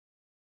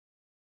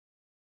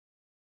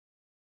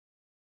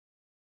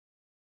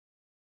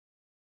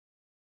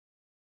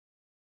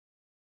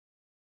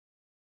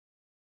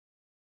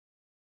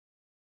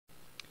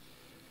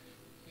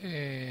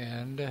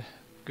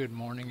Good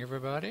morning,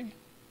 everybody.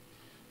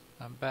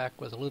 I'm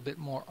back with a little bit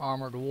more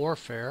armored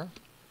warfare.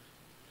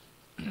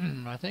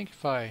 I think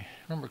if I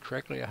remember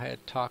correctly, I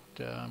had talked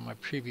in my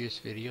previous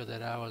video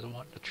that I was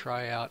wanting to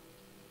try out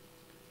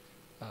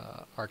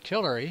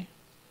artillery,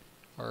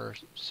 or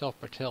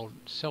self-propelled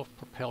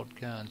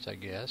guns, I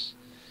guess.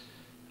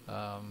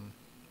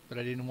 But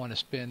I didn't want to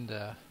spend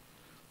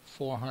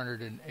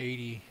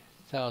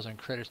 480,000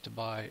 credits to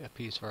buy a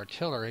piece of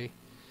artillery.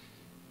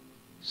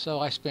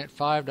 So I spent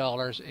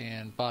 $5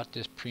 and bought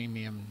this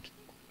premium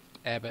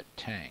Abbot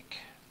tank.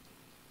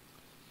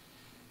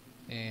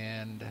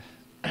 And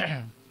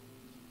I'm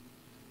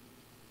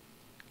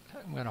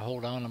going to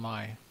hold on to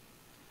my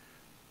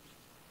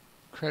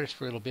credits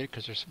for a little bit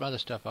because there's some other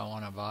stuff I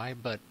want to buy,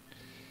 but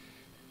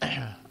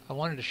I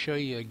wanted to show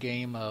you a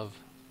game of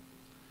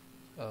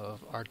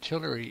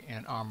artillery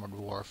and armored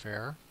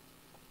warfare.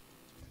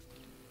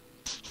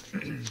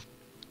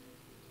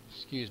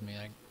 Excuse me,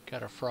 I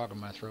got a frog in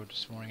my throat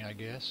this morning, I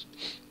guess.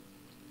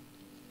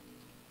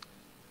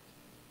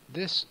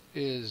 This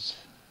is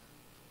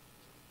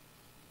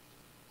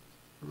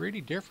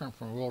really different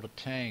from World of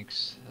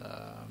Tanks,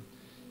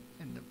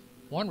 and the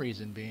one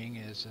reason being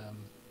is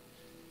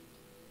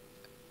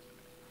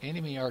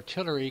enemy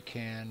artillery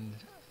can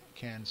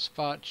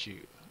spot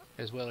you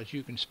as well as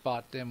you can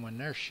spot them when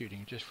they're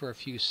shooting. Just for a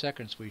few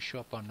seconds we show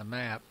up on the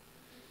map,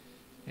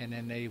 and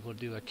then they will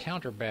do a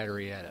counter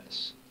battery at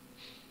us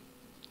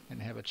and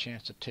have a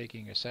chance of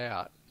taking us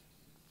out.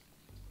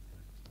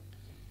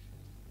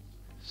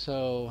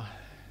 So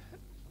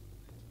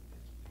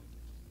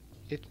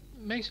it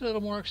makes it a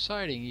little more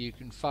exciting. You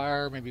can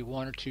fire maybe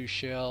 1 or 2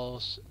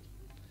 shells,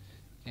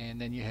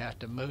 and then you have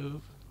to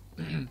move,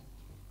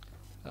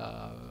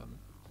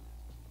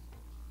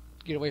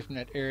 get away from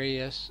that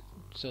area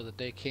so that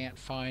they can't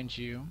find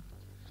you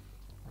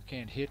or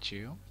can't hit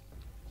you.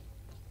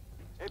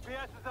 APS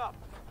is up.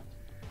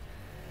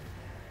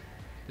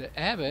 The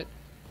Abbot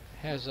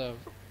has a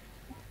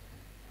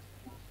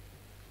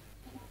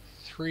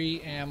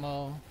 3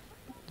 ammo.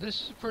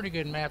 This is a pretty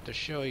good map to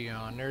show you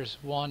on. There's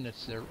one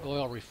that's their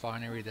oil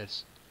refinery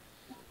that's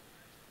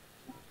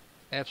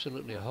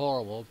absolutely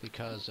horrible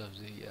because of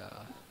the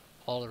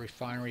all the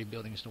refinery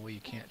buildings, the way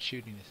you can't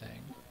shoot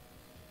anything.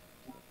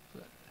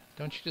 But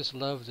don't you just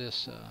love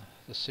this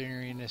the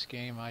scenery in this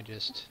game?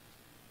 It's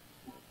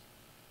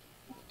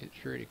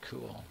really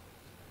cool.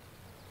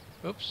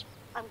 Oops.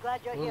 I'm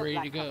glad you're We're here, ready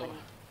Black to go. Company.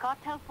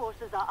 Cartel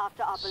forces are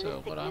after our ballistic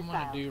So what I'm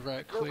missiles. going to do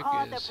right We'll quick call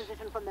out their is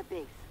position from the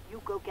base.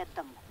 You go get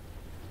them.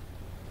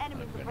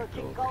 Enemies I'm gonna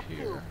approaching go over Gulf 2.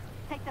 here.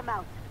 Take them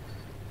out.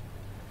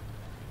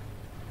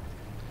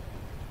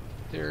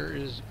 There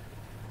is,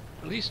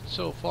 at least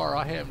so far,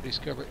 I haven't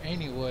discovered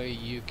any way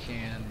you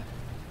can,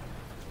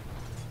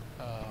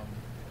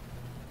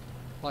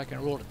 like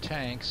in World of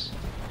Tanks,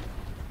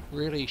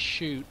 really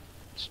shoot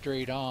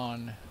straight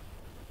on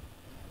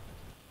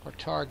or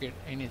target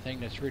anything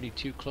that's really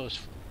too close,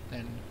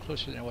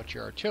 closer than what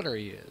your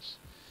artillery is,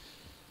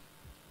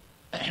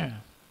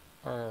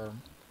 or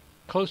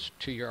close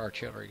to your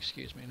artillery.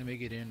 Excuse me. Let me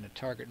get into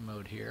target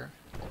mode here,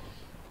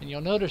 and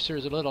you'll notice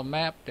there's a little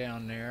map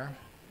down there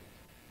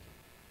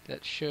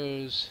that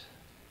shows.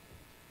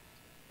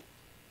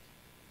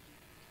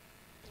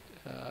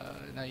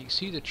 Now you can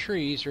see the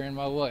trees are in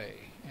my way,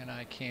 and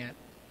I can't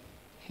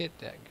hit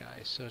that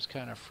guy, so it's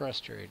kind of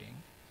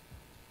frustrating.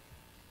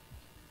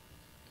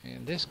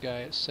 And this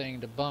guy is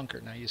saying to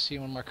bunker. Now you see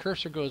when my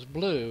cursor goes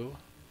blue,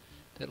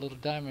 that little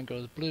diamond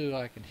goes blue,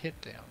 I can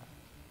hit them.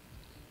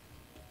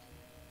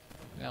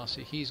 Now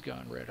see, he's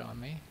gone red on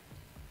me.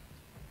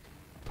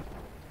 I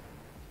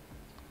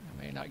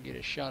may not get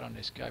a shot on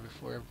this guy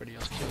before everybody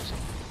else kills him.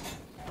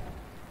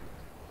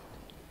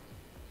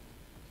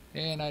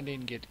 And I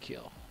didn't get the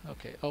kill.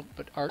 Okay, oh,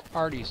 but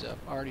Arty's up.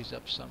 Arty's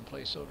up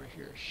someplace over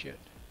here. Shit.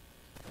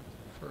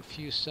 For a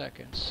few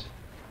seconds.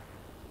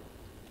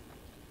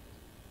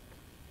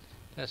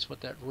 That's what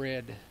that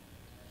red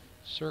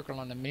circle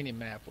on the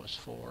mini-map was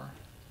for.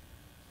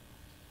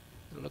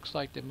 It looks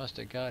like they must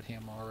have got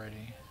him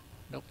already.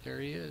 Nope, there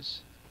he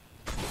is.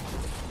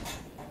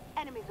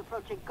 Enemies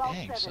approaching Gulf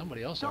 7. Dang,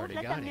 somebody else Don't already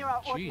let got them him. near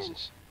our ordnance.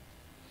 Jesus.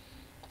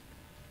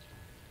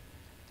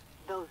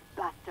 Those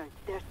bastards.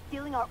 They're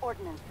stealing our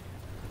ordnance.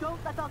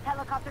 Don't let those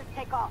helicopters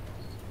take off.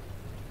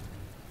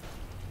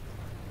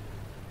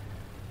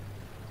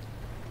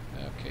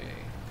 Okay.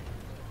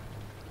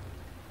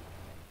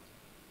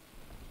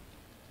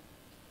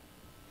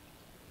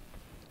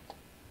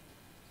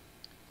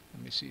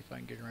 Let me see if I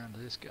can get around to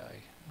this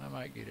guy. I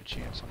might get a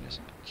chance on this.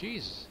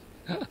 Jesus.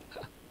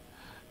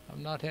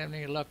 I'm not having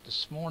any luck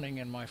this morning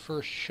in my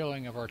first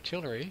showing of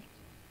artillery.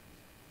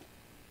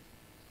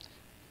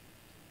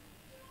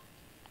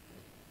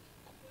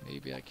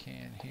 Maybe I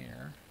can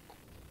here.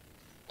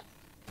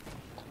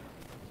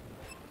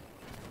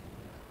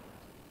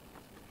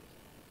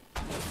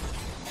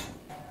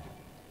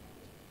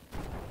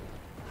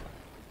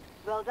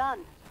 Well done.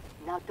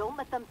 Now don't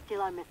let them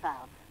steal our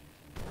missiles.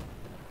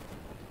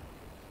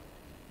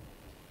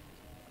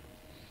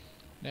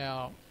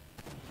 Now,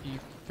 you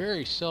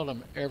very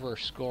seldom ever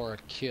score a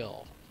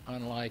kill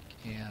unlike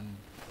in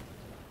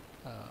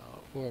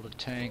World of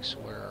Tanks,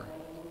 where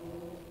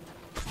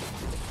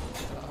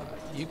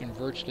you can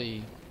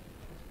virtually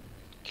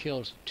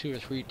kill 2 or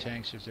 3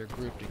 tanks if they're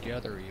grouped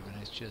together. Even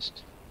it's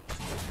just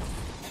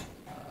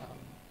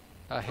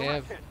I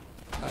have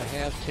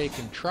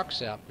taken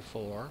trucks out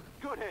before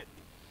Good hit.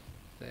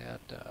 that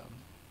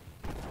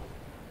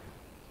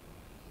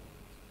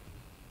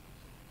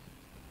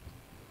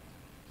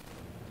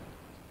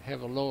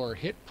have a lower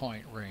hit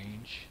point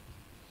range,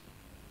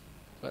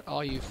 but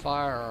all you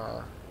fire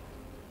are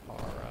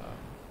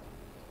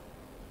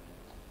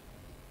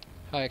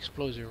high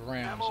explosive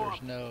rounds.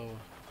 There's no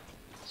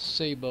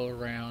sabot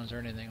rounds or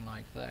anything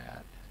like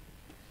that.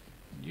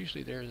 And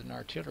usually there's an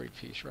artillery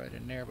piece right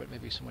in there, but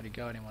maybe somebody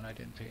got him when I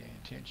didn't pay any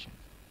attention.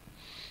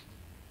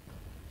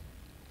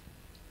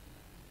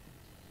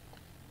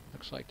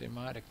 Looks like they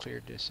might have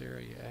cleared this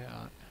area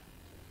out.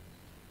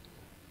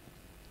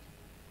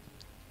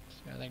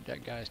 I think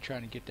that guy's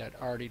trying to get that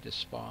Arty to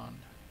spawn.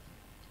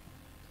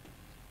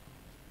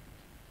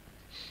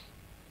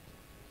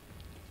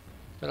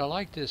 But I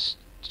like this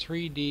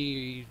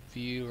 3D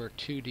view or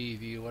 2D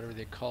view, whatever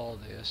they call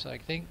this. I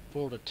think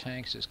World of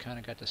Tanks has kind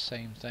of got the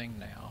same thing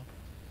now.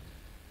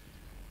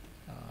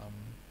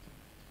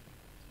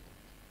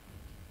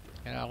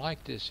 And I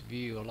like this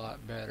view a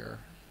lot better.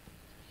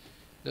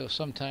 Though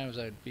sometimes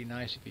it'd be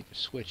nice if you could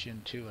switch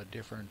into a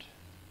different,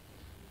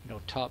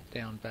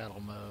 top-down battle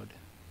mode.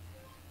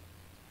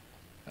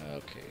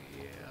 Okay,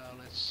 yeah,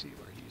 let's see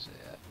where he's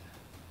at.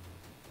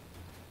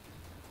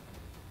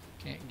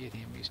 Can't get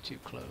him, he's too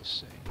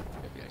close. See,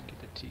 maybe I can get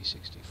the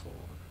T-64.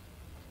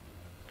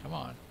 Come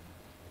on.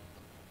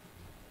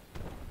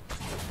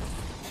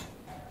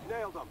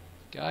 Nailed him.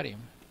 Got him.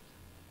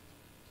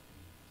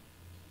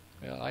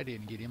 Well, I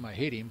didn't get him. I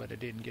hit him, but I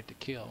didn't get the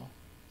kill.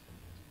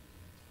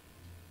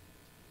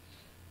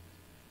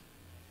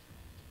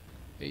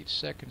 8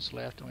 seconds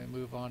left, and we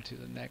move on to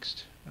the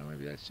next. Oh,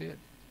 maybe that's it.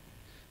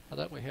 I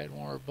thought we had one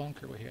more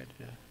bunker we had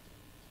to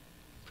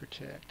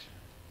protect.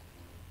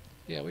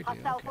 Yeah, we do.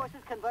 Hostile Okay.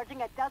 forces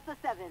converging at Delta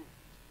 7.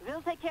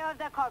 We'll take care of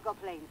their cargo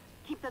planes.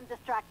 Keep them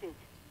distracted.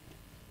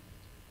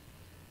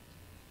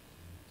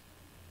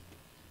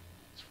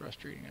 It's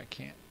frustrating. I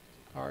can't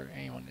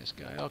aim on this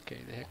guy. Okay,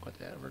 the heck with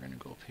that. We're going to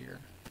go up here.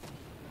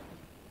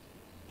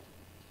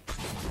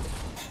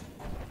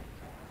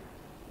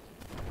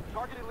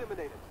 Target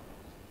eliminated.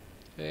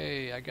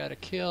 Hey, I got a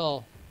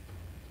kill.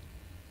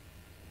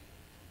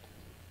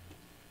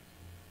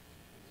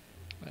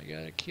 I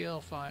got a kill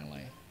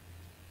finally.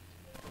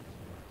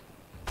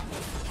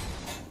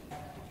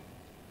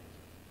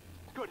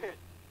 Good hit.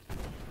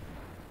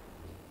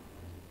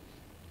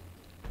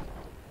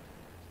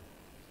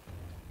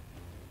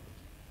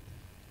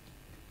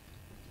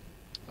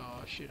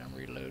 Oh shit, I'm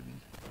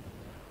reloading.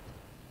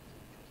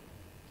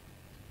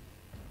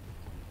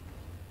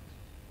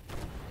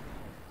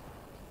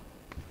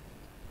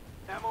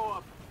 Ammo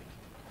up.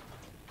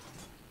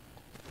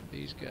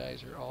 These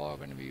guys are all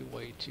going to be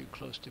way too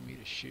close to me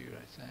to shoot,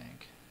 I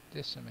think.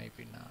 This one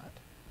maybe not.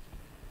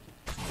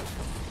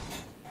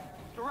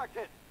 Direct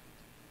hit.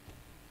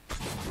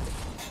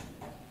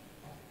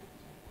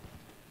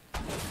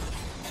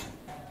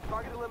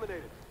 Target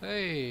eliminated.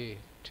 Hey,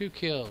 2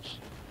 kills.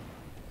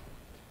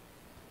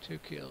 2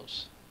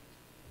 kills.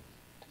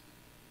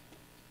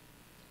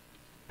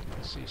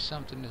 Let's see,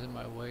 something is in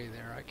my way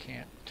there. I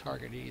can't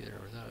target either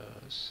of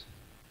those.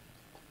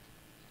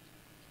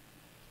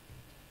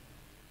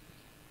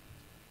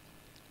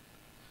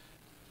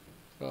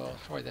 Oh,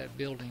 probably that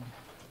building.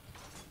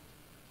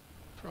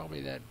 Probably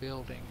that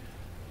building.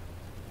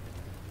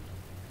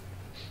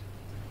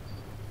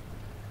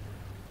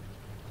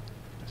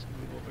 Let's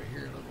move over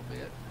here a little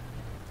bit.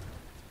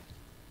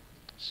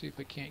 See if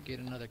we can't get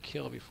another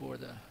kill before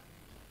the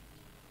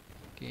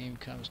game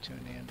comes to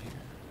an end here.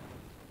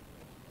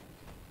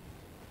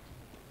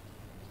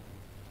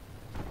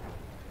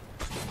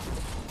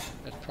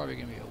 That's probably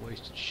going to be a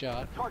wasted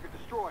shot. Target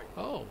destroyed.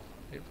 Oh,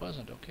 it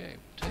wasn't. Okay,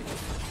 we'll take it.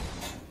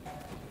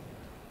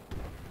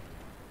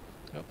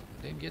 Nope,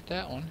 didn't get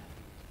that one.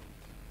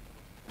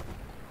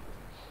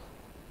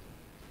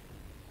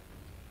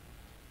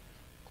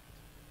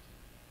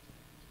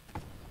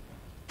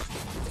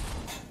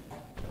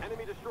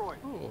 Enemy destroyed.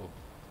 Ooh.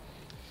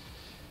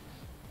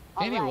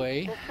 All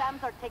Anyway, right, the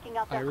SAMs are taking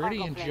out I their really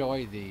cargo planes.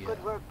 enjoy the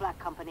Good work, Black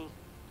Company.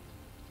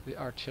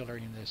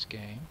 artillery in this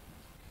game.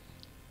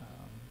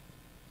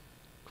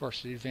 Of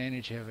course, the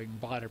advantage of having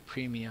bought a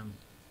premium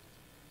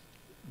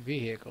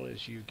vehicle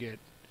is you get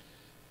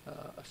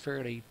a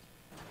fairly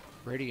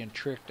ready and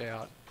tricked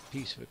out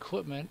piece of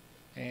equipment,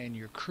 and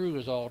your crew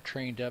is all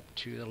trained up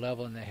to the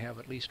level, and they have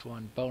at least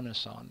one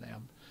bonus on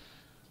them,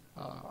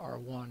 or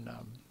one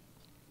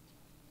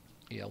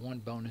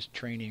bonus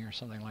training or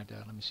something like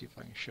that. Let me see if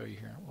I can show you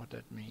here what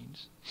that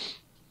means.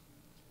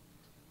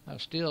 I'm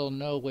still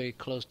no way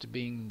close to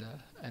being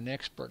an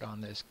expert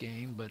on this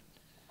game, but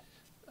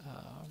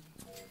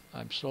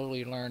I'm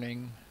slowly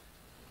learning.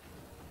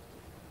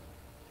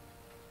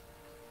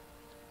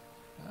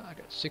 I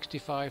got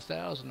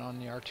 65,000 on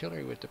the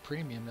artillery with the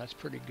premium. That's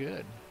pretty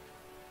good.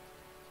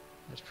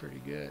 That's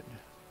pretty good.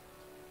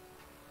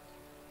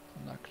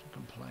 I'm not going to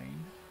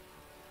complain.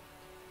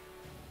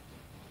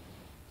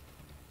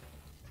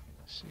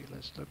 See,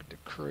 let's look at the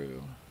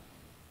crew.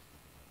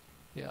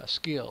 Yeah,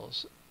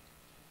 skills.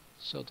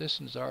 So this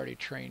one's already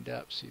trained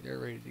up. See, they're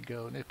ready to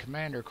go. And the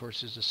commander, of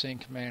course, is the same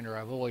commander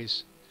I've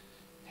always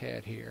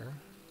had here.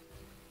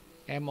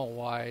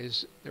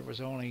 Ammo-wise, there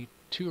was only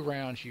 2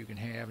 rounds you can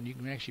have, and you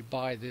can actually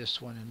buy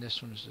this one, and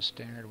this one is the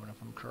standard one, if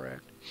I'm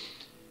correct.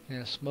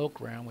 And a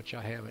smoke round, which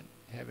I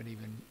haven't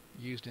even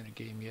used in a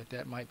game yet.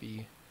 That might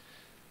be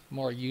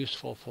more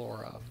useful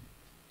for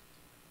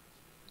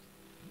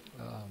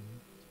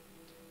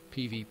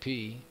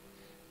PvP.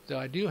 Though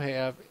I do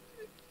have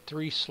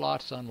 3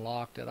 slots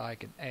unlocked that I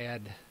can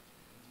add,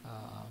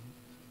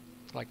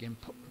 like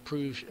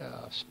improved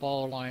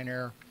spall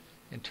liner,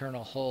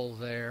 internal hull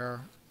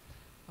there.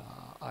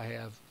 I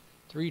have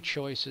 3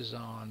 choices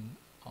on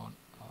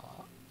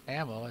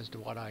ammo as to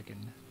what I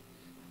can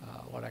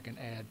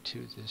add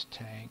to this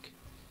tank,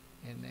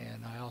 and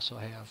then I also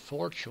have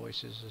 4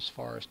 choices as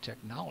far as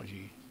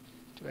technology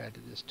to add to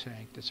this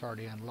tank that's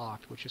already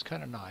unlocked, which is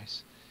kind of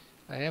nice.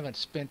 I haven't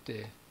spent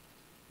the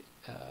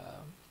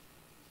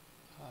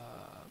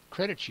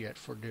credits yet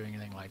for doing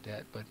anything like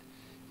that, but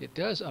it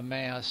does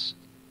amass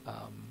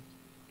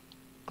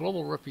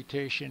global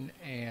reputation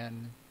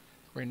and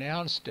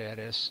renown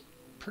status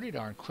pretty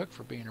darn quick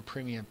for being a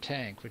premium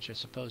tank, which I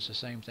suppose the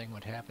same thing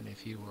would happen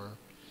if you were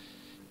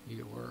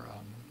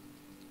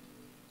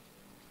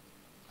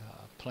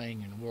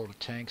playing in World of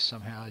Tanks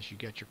somehow, as you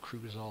get your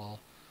crews all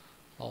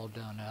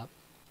done up.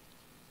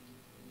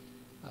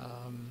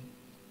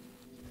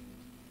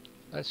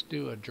 Let's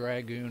do a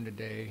Dragoon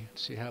today.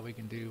 See how we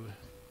can do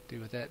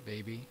with that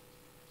baby.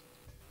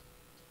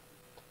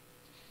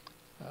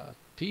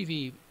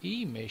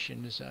 PvE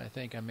missions, I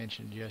think I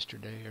mentioned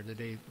yesterday or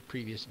the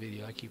previous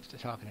video. I keep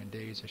talking in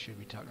days. I should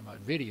be talking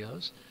about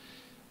videos.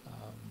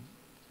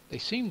 They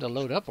seem to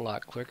load up a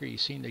lot quicker. You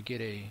seem to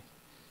get a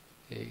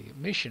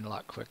mission a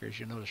lot quicker, as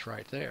you notice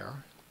right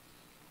there.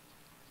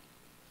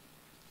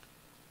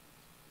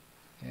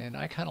 And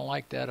I kind of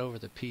like that over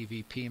the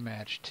PvP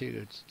match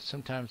too.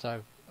 Sometimes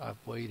I've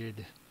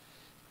waited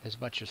as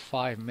much as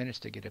 5 minutes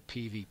to get a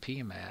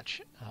PvP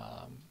match,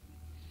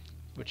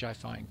 which I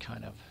find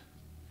kind of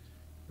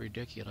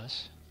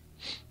ridiculous.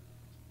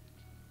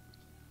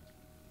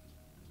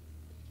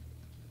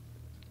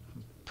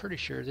 I'm pretty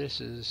sure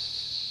this is,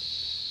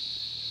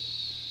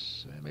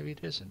 maybe it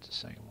isn't the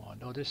same one.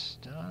 No, this,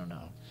 I don't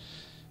know.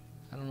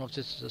 I don't know if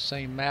this is the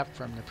same map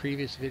from the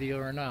previous video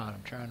or not.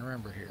 I'm trying to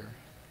remember here.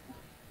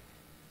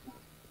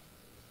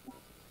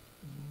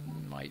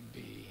 Might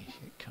be.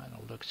 It kind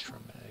of looks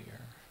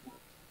familiar.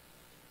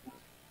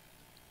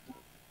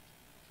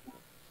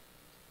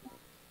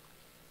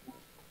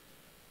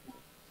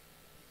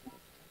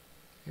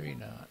 Maybe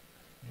not.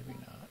 Maybe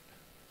not.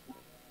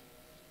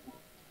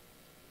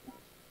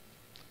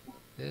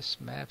 This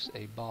map's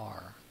a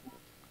bar.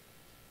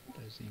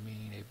 Does he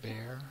mean a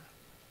bear?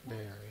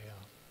 Bear,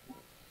 yeah.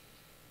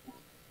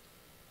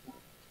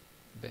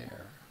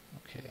 Bear.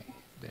 Okay,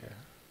 bear.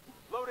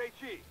 Load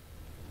HE.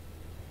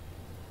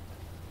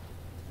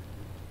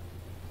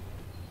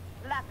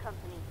 Black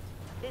Company.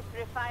 This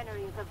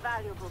refinery is a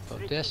valuable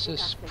strategic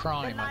Odysseus asset.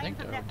 Prime, The I think.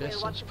 lines of Or Nectar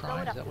want Odysseus to Prime,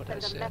 load is up that to what I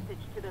send a said?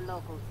 message to the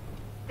locals.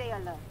 Stay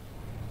alert.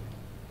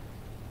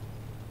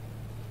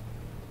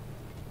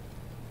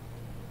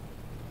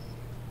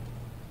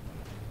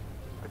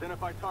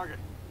 Identify target.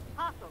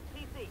 Hostile,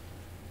 PC.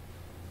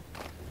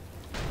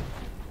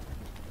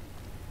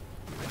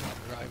 Not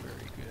dry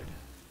very good.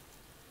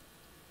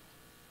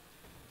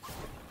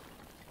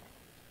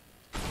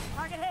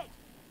 Target hit.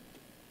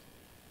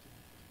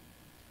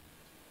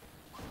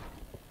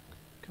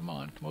 Come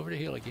on, come over the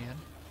hill again.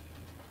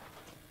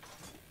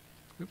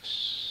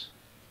 Oops.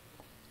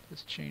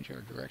 Let's change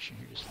our direction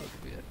here just a little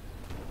bit.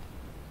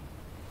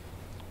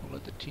 We'll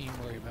let the team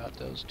worry about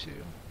those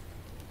two.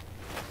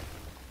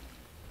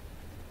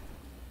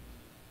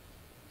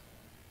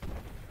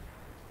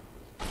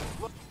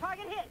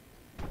 Target hit.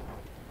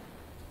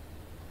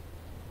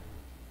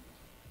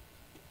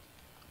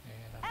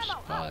 And I'm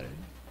spotted.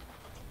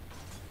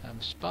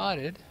 I'm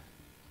spotted.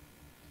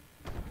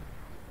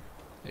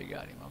 They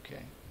got him,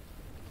 okay.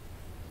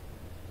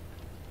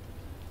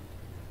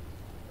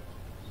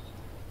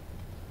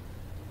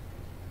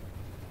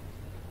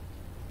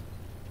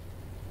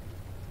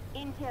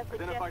 Intel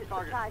suggested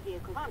supply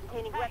vehicles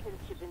containing weapons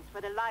shipments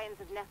for the Lions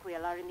of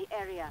Nequiel are in the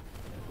area.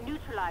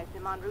 Neutralize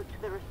them en route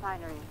to the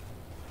refinery.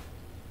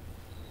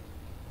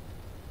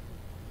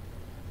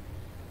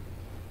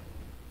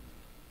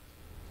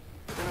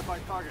 Identify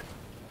target.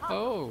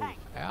 Oh,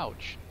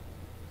 ouch.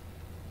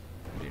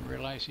 Didn't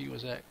realize he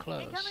was that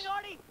close. Incoming,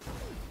 Arty!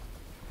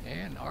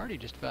 And Arty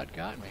just about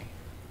got me.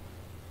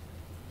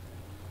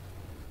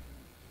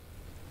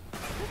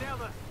 You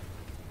nailed it.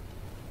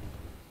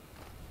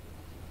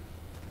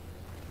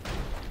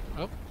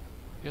 Oh,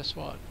 guess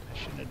what? I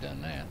shouldn't have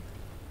done that.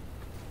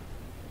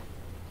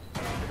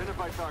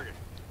 Identify target.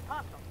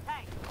 Hostile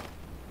tank.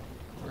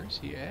 Where's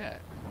he at?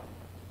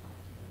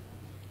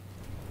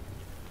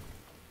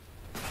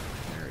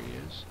 There he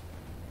is.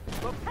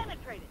 We'll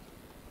penetrate it.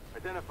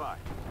 Identify.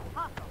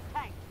 Hostile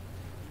tank.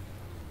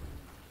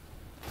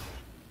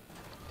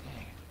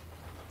 Dang it.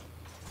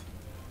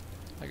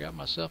 I got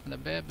myself in a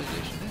bad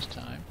position this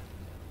time.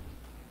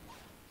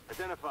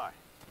 Identify.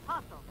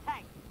 Hostile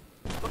tank.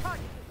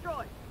 Target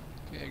destroyed.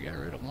 Okay, I got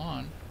rid of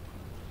one.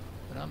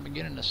 But I'm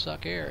beginning to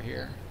suck air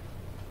here.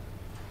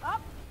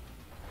 Up.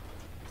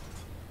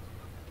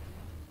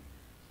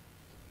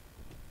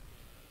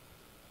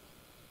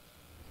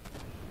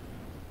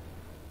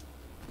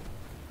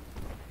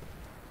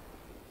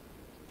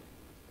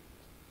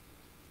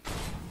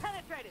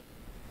 Penetrated.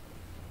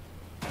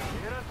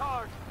 Hit us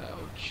hard.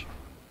 Ouch.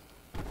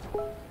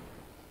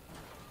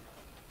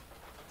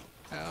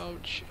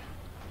 Ouch.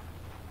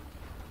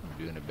 I'm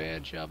doing a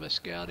bad job of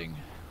scouting.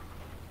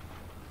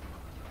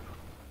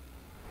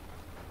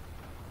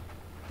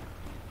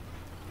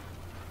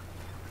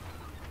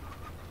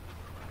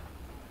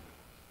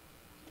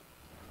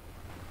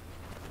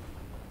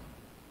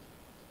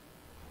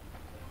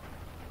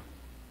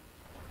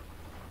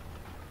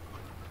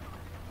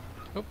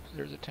 Oops,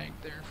 there's a tank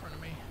there in front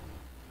of me.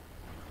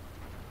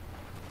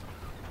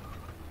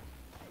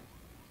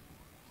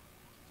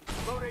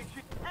 Load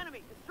HE.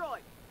 Enemy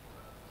destroyed.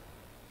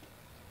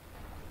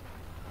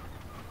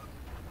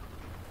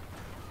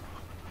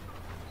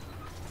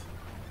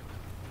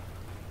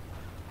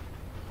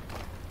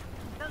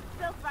 Those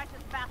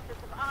self-righteous bastards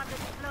have armed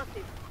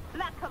explosives.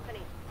 Black Company,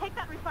 take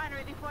that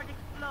refinery before it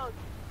explodes.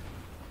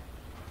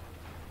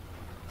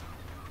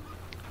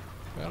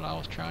 Well, I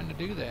was trying to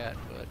do that,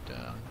 but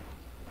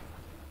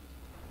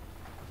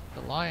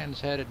the Lions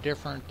had a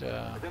different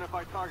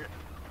Identify target.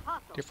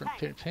 Hostile different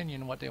tank.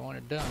 opinion on what they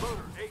wanted done.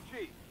 Loader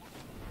HE.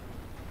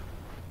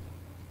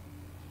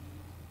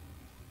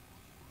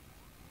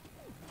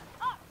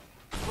 Up.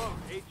 Load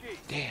HE.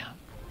 Damn.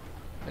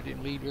 I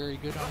didn't lead very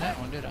good on that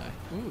one, did I?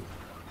 Ooh.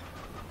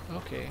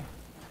 Okay.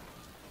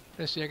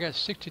 Let's see, I got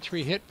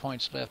 63 hit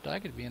points left. I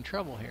could be in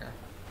trouble here.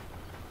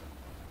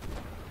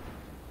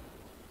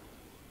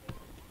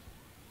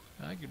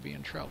 I could be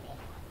in trouble.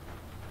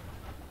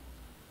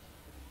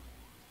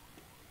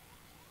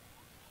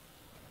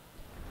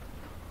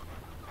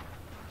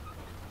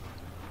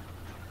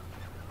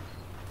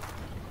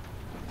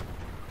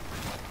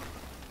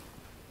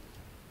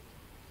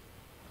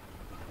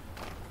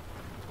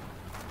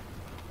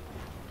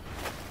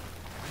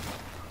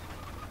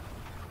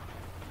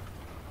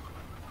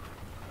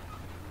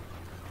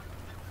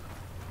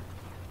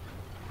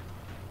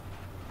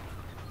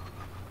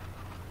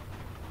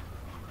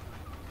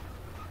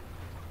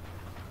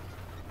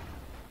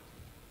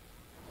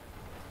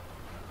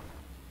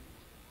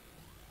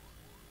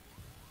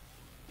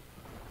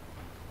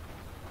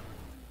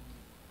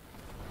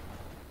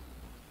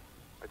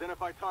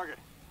 Identify target.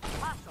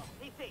 Hostile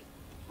PC.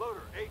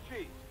 Loader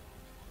HE.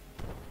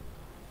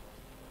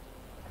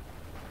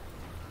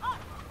 Up.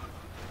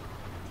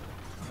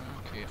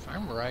 Okay, if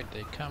I'm right,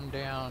 they come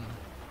down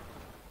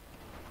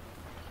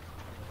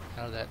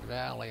out of that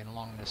valley and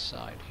along this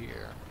side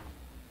here.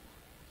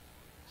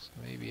 So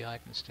maybe I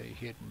can stay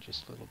hidden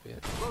just a little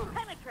bit. Loader.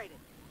 Penetrated.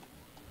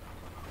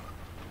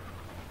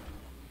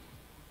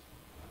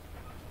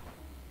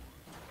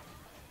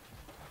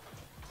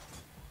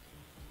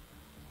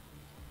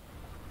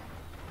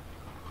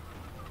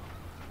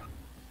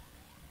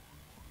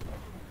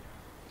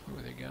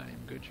 Ooh, they got him.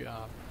 Good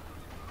job.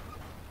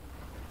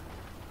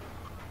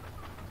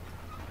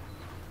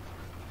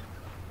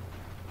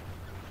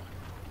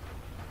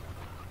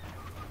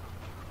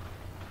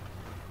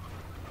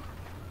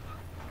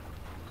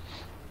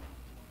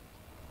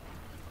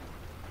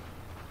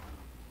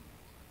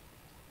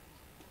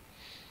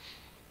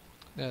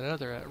 That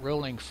other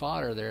rolling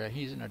fodder there,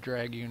 he's in a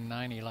Dragoon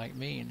 90 like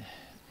me, and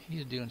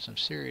he's doing some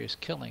serious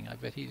killing. I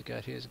bet he's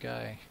got his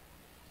guy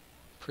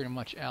pretty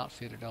much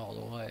outfitted all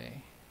the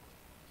way.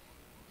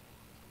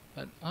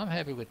 But I'm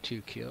happy with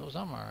 2 kills.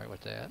 I'm alright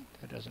with that.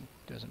 That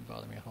doesn't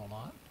bother me a whole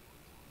lot.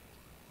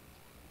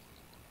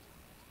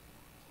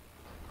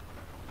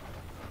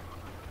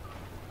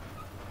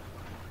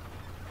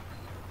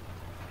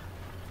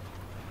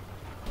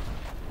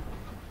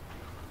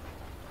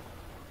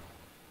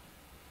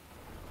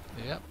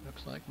 Yep,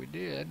 looks like we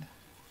did.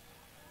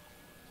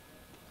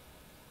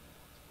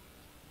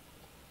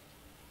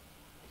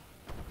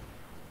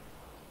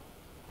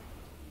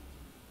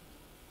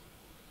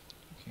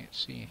 Can't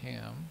see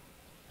him.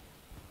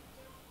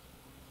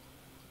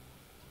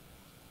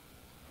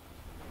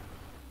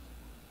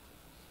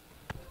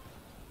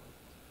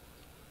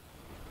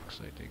 Looks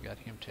like they got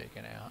him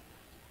taken out.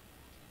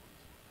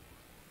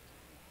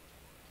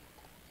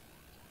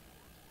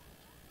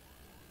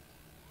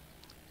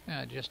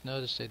 Yeah, I just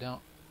noticed they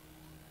don't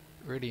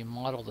really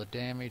model the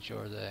damage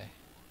or the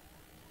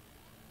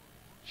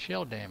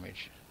shell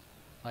damage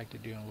like they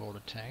do in World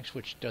of Tanks,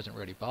 which doesn't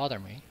really bother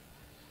me.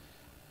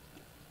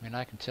 I mean,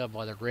 I can tell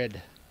by the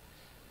red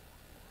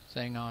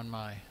thing on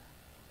my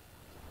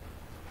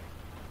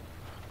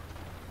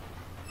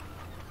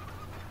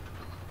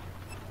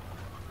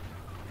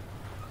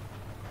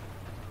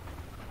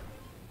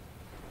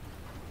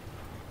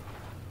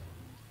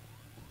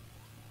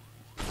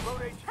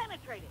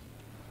penetrated.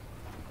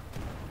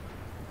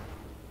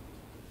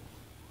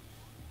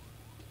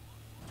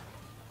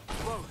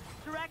 Load.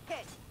 Direct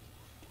hit.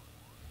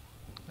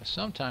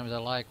 Sometimes I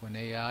like when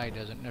AI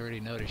doesn't really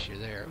notice you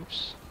there.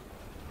 Oops.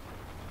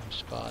 I'm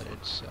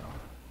spotted, so.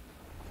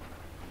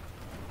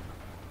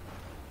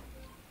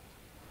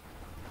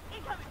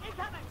 Incoming!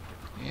 Incoming!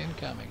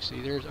 Incoming.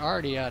 See, there's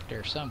Arty out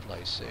there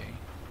someplace, see.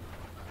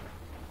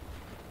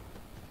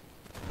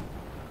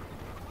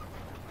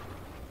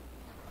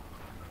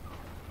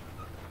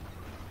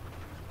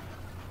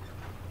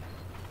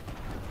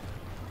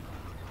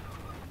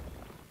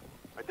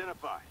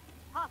 Identify.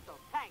 Hostile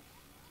tank.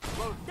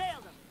 Load.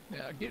 Nailed him.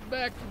 Now get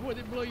back before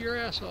they blow your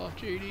ass off,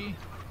 JD.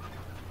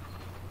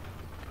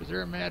 Because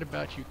they're mad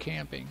about you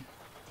camping.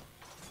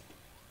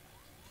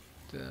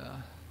 The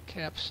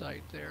cap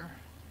site there.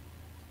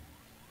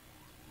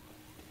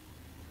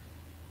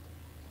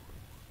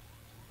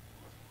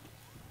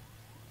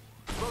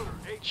 Loader.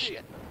 HE.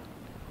 Shit.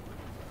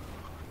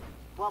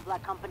 Well,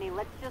 Black Company,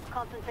 let's just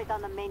concentrate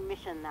on the main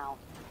mission now.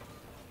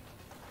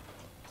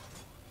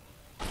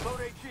 Load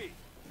HE.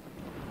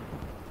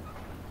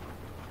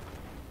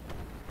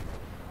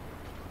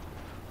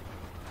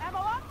 Ammo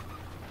up!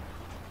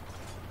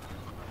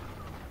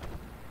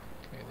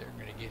 Okay, they're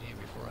going to get in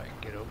before I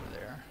can get over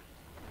there.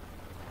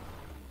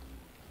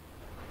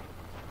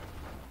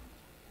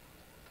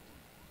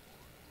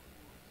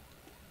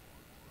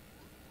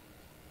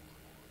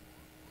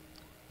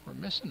 We're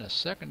missing a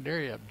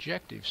secondary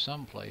objective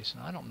someplace,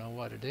 and I don't know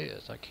what it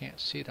is. I can't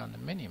see it on the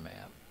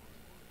mini-map.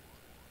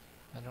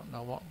 I don't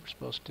know what we're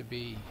supposed to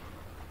be.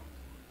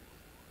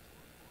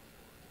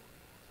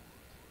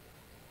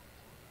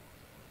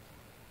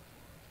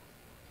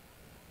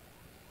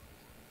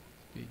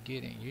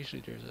 Getting.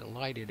 Usually there's a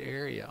lighted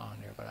area on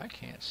there, but I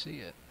can't see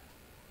it.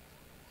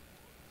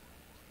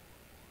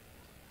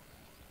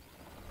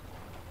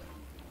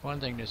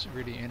 One thing that's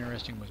really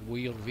interesting with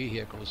wheeled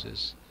vehicles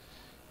is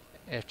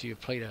after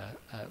you've played a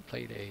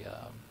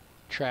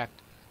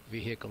tracked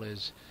vehicle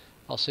is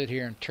I'll sit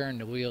here and turn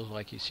the wheels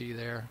like you see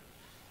there,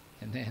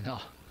 and then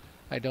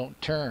I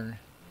don't turn.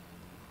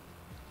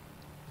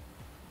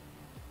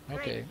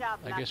 Okay, Great job,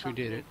 I guess we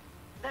did it.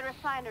 The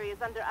refinery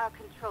is under our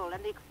control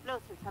and the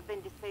explosives have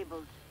been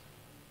disabled.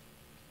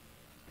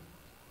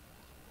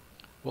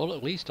 Well,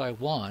 at least I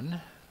won,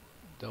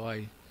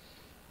 though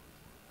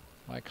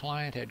my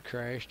client had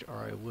crashed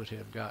or I would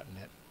have gotten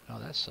it. Oh,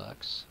 that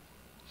sucks.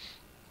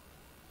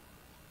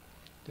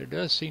 There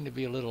does seem to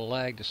be a little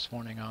lag this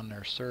morning on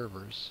their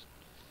servers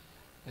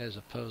as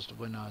opposed to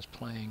when I was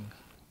playing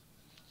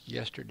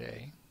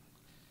yesterday.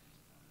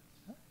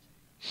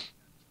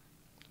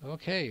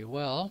 Okay,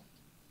 well,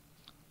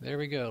 there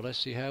we go. Let's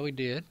see how we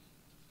did.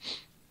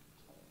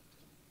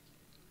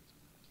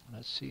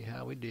 Let's see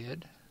how we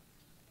did.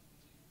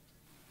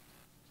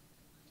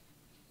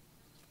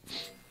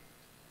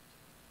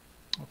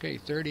 Okay,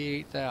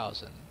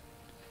 38,000.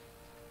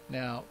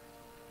 Now,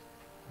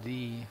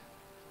 the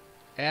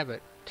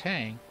Abbot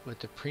tank with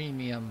the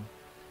premium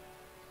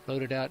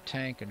loaded out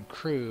tank and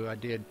crew, I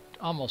did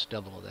almost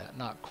double of that,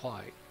 not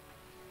quite.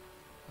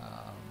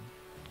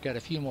 Got a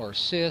few more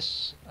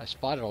assists. I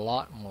spotted a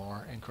lot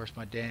more, and of course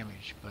my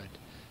damage, but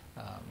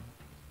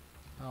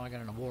oh, I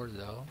got an award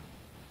though.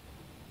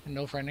 And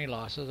no friendly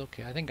losses.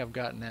 Okay, I think I've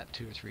gotten that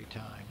 2 or 3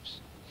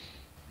 times.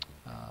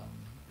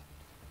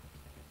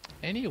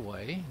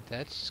 Anyway,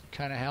 that's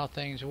kind of how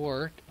things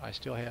worked. I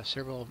still have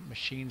several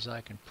machines I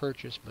can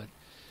purchase, but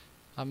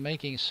I'm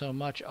making so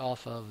much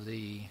off of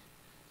the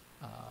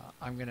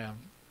I'm gonna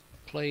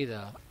play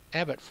the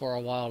Abbot for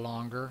a while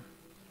longer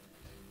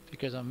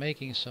because I'm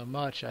making so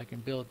much. I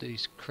can build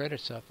these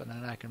credits up and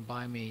then I can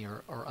buy me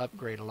or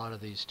upgrade a lot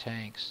of these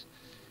tanks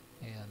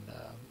and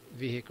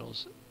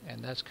vehicles,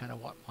 and that's kind of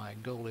what my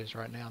goal is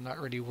right now. I'm not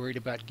really worried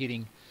about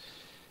getting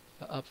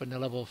up into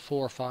level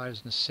 4,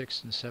 5s, and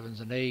 6s and 7s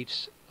and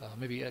 8s,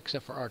 maybe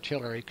except for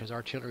artillery, because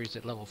artillery is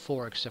at level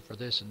 4 except for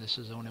this, and this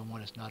is the only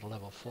one that's not a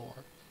level 4.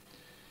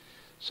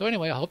 So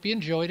anyway, I hope you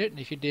enjoyed it, and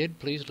if you did,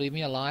 please leave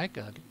me a like,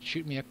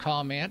 shoot me a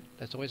comment.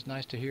 That's always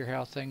nice to hear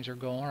how things are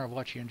going or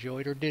what you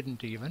enjoyed or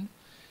didn't even.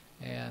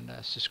 And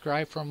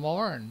subscribe for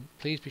more, and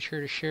please be sure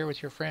to share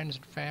with your friends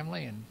and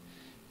family and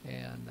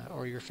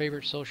or your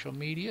favorite social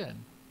media.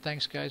 And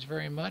thanks guys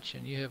very much,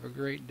 and you have a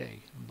great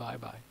day. Bye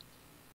bye.